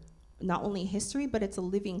 They're not only history, but it's a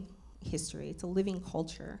living history. It's a living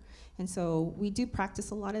culture. And so we do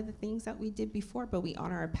practice a lot of the things that we did before, but we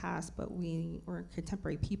honor our past, but we're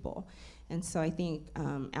contemporary people. And so I think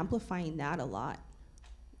amplifying that a lot,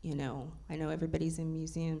 you know, I know everybody's in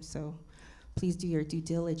museums, so please do your due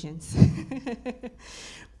diligence.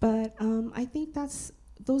 But I think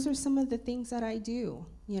those are some of the things that I do.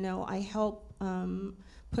 You know, I help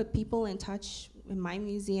put people in touch in my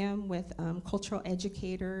museum with cultural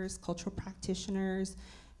educators, cultural practitioners,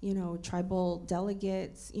 you know, tribal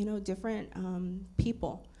delegates, you know, different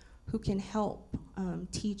people who can help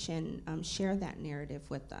teach and share that narrative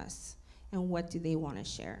with us. And what do they want to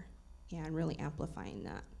share? Yeah, and really amplifying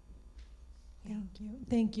that. Thank you.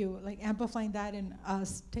 Thank you. Like amplifying that and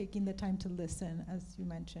us taking the time to listen, as you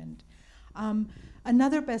mentioned.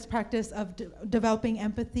 Another best practice of developing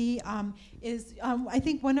empathy is, I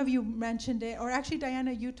think one of you mentioned it, or actually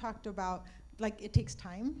Diana, you talked about, like, it takes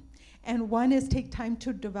time. And one is take time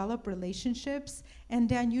to develop relationships. And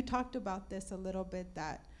Dan, you talked about this a little bit,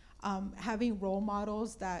 that having role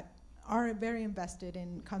models that are very invested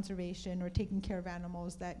in conservation or taking care of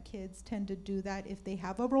animals, that kids tend to do that if they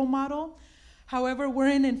have a role model. However, we're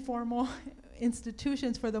in informal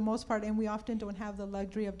institutions for the most part, and we often don't have the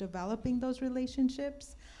luxury of developing those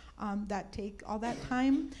relationships that take all that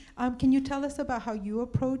time. Can you tell us about how you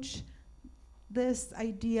approach this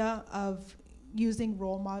idea of using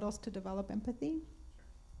role models to develop empathy?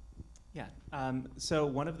 Yeah, so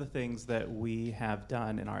one of the things that we have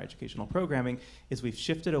done in our educational programming is we've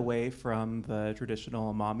shifted away from the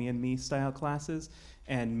traditional mommy and me style classes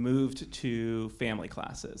and moved to family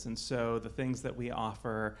classes. And so the things that we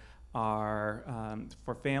offer are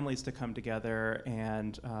for families to come together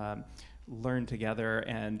and learn together,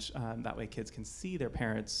 and that way kids can see their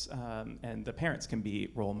parents, and the parents can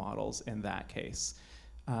be role models in that case.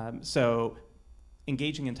 So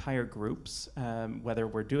engaging entire groups, whether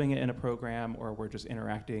we're doing it in a program or we're just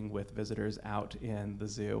interacting with visitors out in the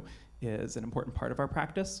zoo, is an important part of our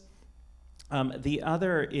practice. The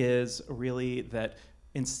other is really that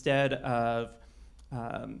instead of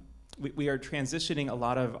we are transitioning a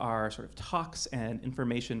lot of our sort of talks and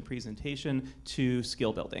information presentation to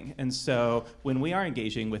skill building. And so when we are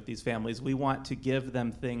engaging with these families, we want to give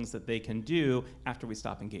them things that they can do after we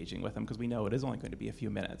stop engaging with them, because we know it is only going to be a few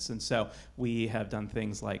minutes. And so we have done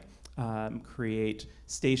things like create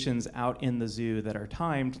stations out in the zoo that are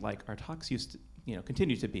timed, like our talks used to,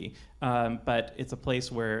 continue to be. But it's a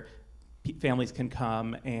place where families can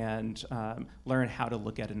come and learn how to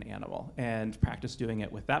look at an animal and practice doing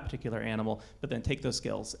it with that particular animal, but then take those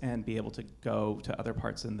skills and be able to go to other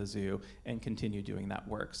parts in the zoo and continue doing that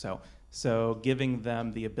work. So giving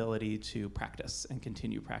them the ability to practice and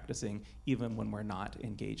continue practicing even when we're not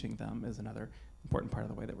engaging them is another important part of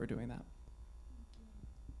the way that we're doing that.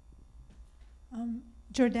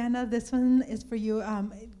 Jordana, this one is for you.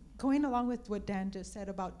 Going along with what Dan just said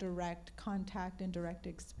about direct contact and direct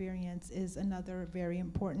experience is another very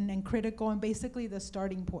important and critical and basically the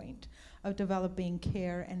starting point of developing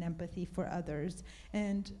care and empathy for others.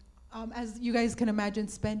 And as you guys can imagine,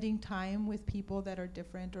 spending time with people that are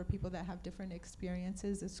different or people that have different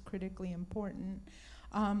experiences is critically important.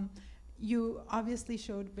 You obviously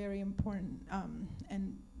showed very important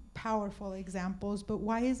and powerful examples, but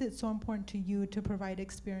why is it so important to you to provide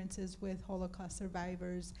experiences with Holocaust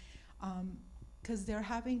survivors? Because they're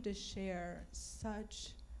having to share such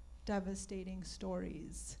devastating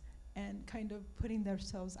stories and kind of putting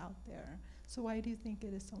themselves out there. So why do you think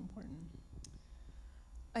it is so important?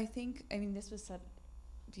 I mean, this was said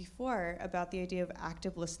before about the idea of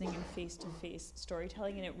active listening and face-to-face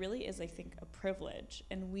storytelling, and it really is, I think, a privilege,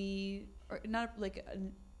 and not like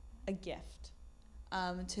a gift.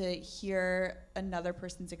 To hear another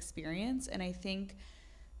person's experience. And I think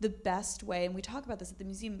the best way, and we talk about this at the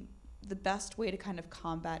museum, the best way to kind of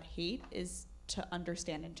combat hate is to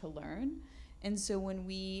understand and to learn. And so when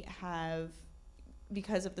we have,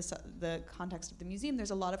 because of the context of the museum,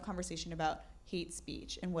 there's a lot of conversation about hate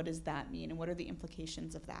speech and what does that mean and what are the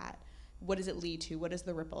implications of that? What does it lead to? What is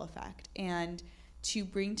the ripple effect? And to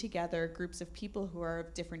bring together groups of people who are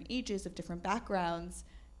of different ages, of different backgrounds,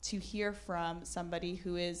 to hear from somebody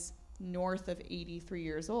who is north of 83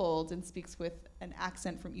 years old and speaks with an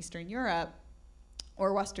accent from Eastern Europe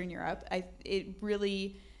or Western Europe, it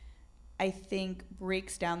really, I think,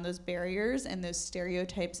 breaks down those barriers and those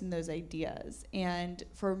stereotypes and those ideas. And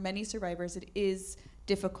for many survivors, it is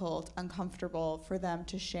difficult, uncomfortable for them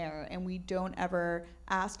to share, and we don't ever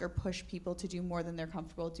ask or push people to do more than they're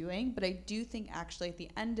comfortable doing. But I do think actually at the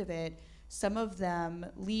end of it, some of them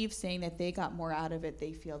leave saying that they got more out of it,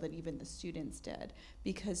 they feel, than even the students did.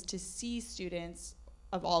 Because to see students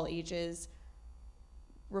of all ages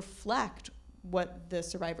reflect what the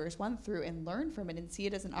survivors went through and learn from it and see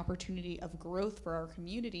it as an opportunity of growth for our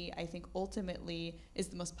community, I think ultimately is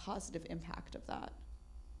the most positive impact of that.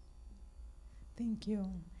 Thank you.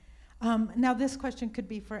 Now this question could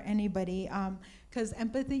be for anybody, because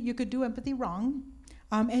empathy, you could do empathy wrong.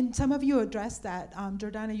 And some of you addressed that.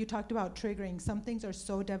 Jordana, you talked about triggering. Some things are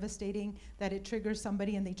so devastating that it triggers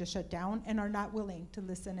somebody and they just shut down and are not willing to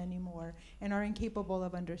listen anymore and are incapable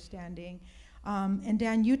of understanding. And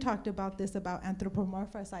Dan, you talked about this, about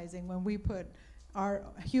anthropomorphizing, when we put our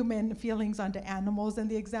human feelings onto animals. And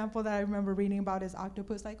the example that I remember reading about is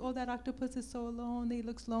octopus, like, oh, that octopus is so alone, he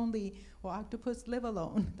looks lonely. Well, octopus live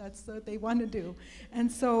alone. That's what they want to do.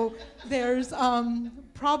 And so there's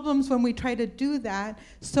problems when we try to do that.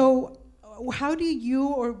 So how do you,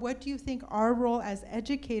 or what do you think our role as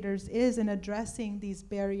educators is in addressing these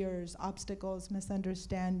barriers, obstacles,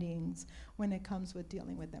 misunderstandings when it comes with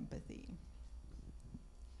dealing with empathy?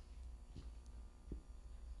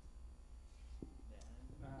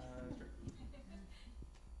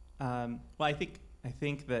 Well, I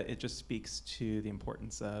think that it just speaks to the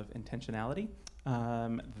importance of intentionality.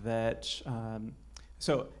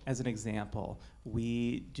 So as an example,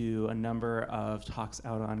 we do a number of talks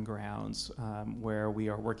out on grounds where we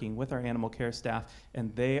are working with our animal care staff,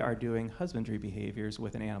 and they are doing husbandry behaviors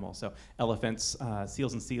with an animal. So elephants,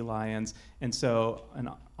 seals and sea lions. And so an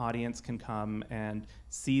audience can come and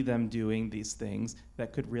see them doing these things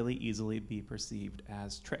that could really easily be perceived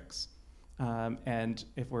as tricks. And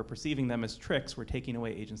if we're perceiving them as tricks, we're taking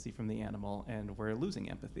away agency from the animal, and we're losing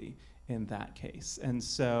empathy in that case. And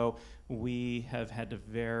so we have had to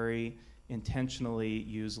very intentionally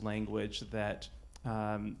use language that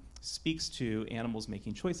speaks to animals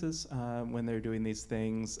making choices when they're doing these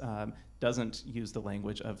things, doesn't use the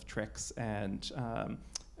language of tricks and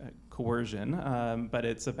coercion, but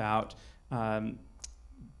it's about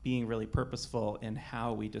being really purposeful in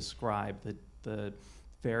how we describe the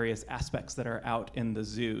various aspects that are out in the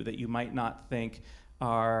zoo that you might not think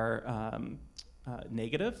are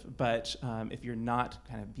negative, but if you're not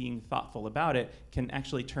kind of being thoughtful about it, can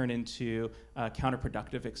actually turn into a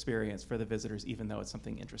counterproductive experience for the visitors, even though it's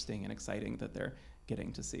something interesting and exciting that they're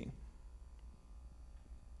getting to see.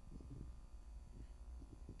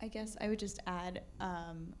 I guess I would just add,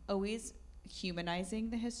 always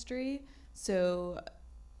humanizing the history. So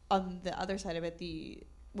on the other side of it,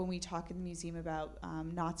 when we talk in the museum about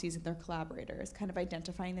Nazis and their collaborators, kind of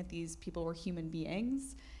identifying that these people were human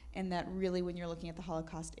beings, and that really when you're looking at the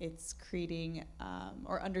Holocaust, it's creating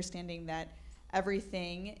or understanding that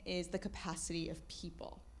everything is the capacity of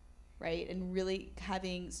people, right? And really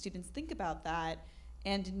having students think about that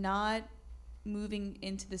and not moving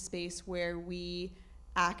into the space where we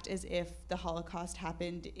act as if the Holocaust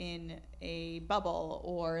happened in a bubble,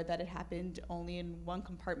 or that it happened only in one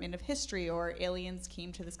compartment of history, or aliens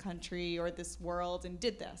came to this country or this world and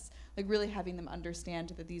did this. Like really having them understand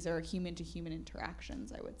that these are human-to-human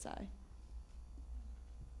interactions, I would say.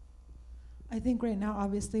 I think right now,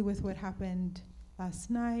 obviously, with what happened last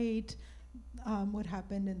night, what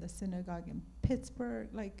happened in the synagogue in Pittsburgh,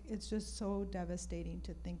 like it's just so devastating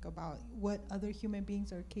to think about what other human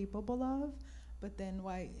beings are capable of. But then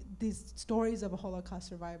why these stories of Holocaust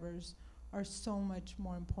survivors are so much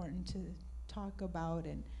more important to talk about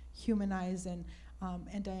and humanize. And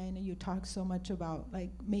Diana, you talk so much about like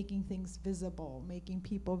making things visible, making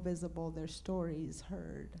people visible, their stories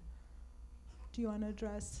heard. Do you want to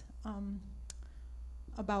address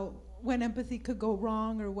about when empathy could go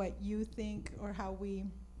wrong, or what you think, or how we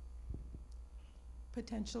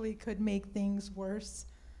potentially could make things worse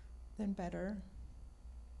than better?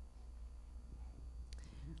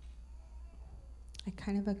 I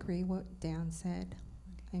kind of agree what Dan said.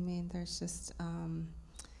 I mean, there's just,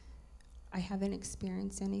 I haven't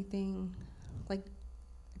experienced anything, like,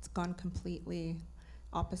 it's gone completely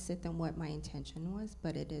opposite than what my intention was,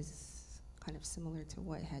 but it is kind of similar to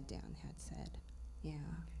what Dan had said. Yeah.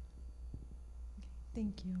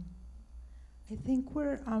 Thank you. I think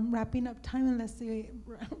we're wrapping up time unless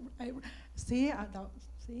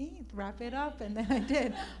wrap it up, and then I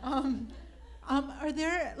did. Are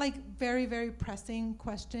there like very, very pressing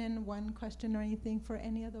one question or anything for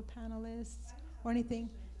any of the panelists or anything?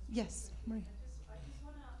 Yes, Maria. I just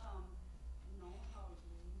want to know how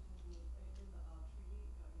you, in the treaty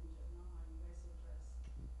in general,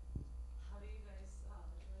 how do you guys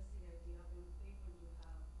address the idea of empathy when you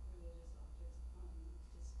have religious objects on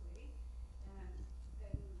display, and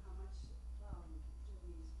how much are these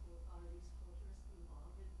cultures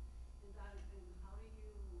involved in that, and how do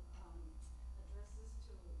you address this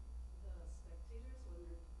to the spectators when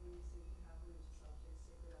you say you have religious objects,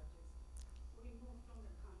 sacred objects? We move from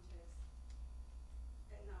the context,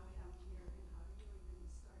 and now we have them here, and how do you even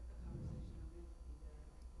start the conversation of empathy there?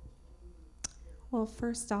 Well,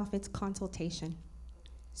 first off, it's consultation.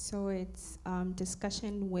 So it's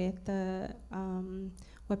discussion with the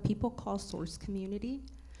what people call source community,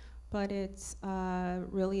 but it's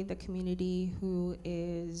really the community who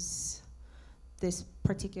is this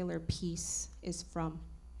particular piece is from,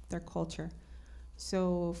 their culture.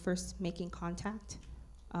 So first making contact,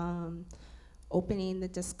 opening the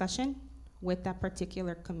discussion with that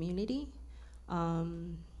particular community,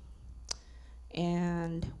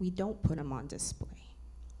 and we don't put them on display.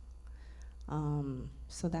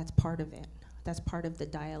 So that's part of it. That's part of the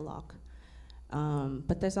dialogue.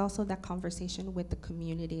 But there's also that conversation with the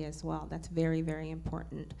community as well. That's very, very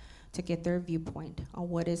important to get their viewpoint on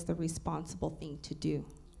what is the responsible thing to do,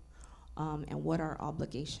 and what our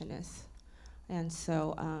obligation is. And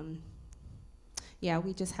so, yeah,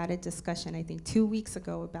 we just had a discussion, I think 2 weeks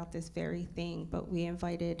ago, about this very thing, but we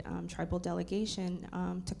invited tribal delegation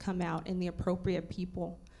to come out, and the appropriate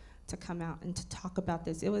people to come out and to talk about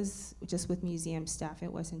this. It was just with museum staff,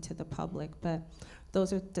 it wasn't to the public, but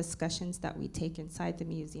those are discussions that we take inside the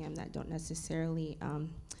museum that don't necessarily,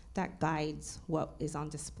 that guides what is on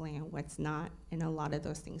display and what's not, and a lot of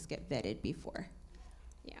those things get vetted before.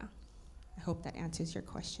 Yeah, I hope that answers your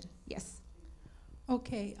question. Yes.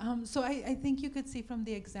 Okay, so I think you could see from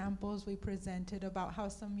the examples we presented about how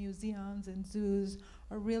some museums and zoos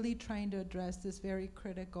are really trying to address this very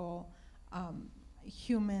critical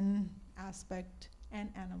human aspect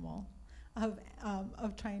and animal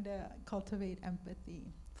of trying to cultivate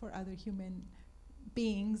empathy for other human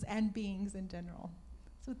beings and beings in general.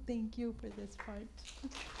 So thank you for this part.